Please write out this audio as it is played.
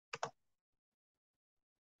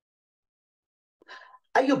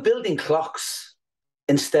Are you building clocks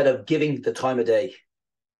instead of giving the time of day?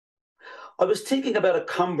 I was thinking about a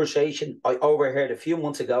conversation I overheard a few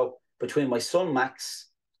months ago between my son Max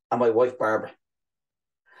and my wife Barbara.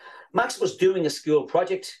 Max was doing a school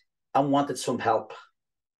project and wanted some help.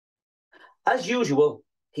 As usual,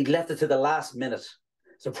 he'd left it to the last minute.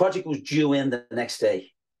 The project was due in the next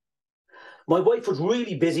day. My wife was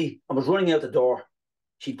really busy and was running out the door.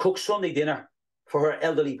 She'd cooked Sunday dinner for her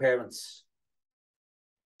elderly parents.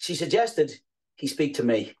 She suggested he speak to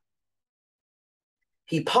me.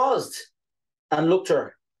 He paused and looked at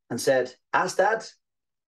her and said, "Ask Dad."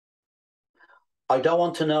 "I don't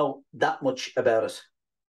want to know that much about it.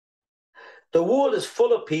 The world is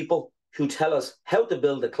full of people who tell us how to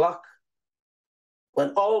build a clock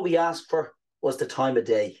when all we asked for was the time of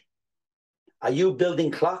day. Are you building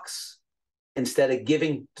clocks instead of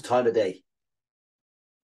giving the time of day?"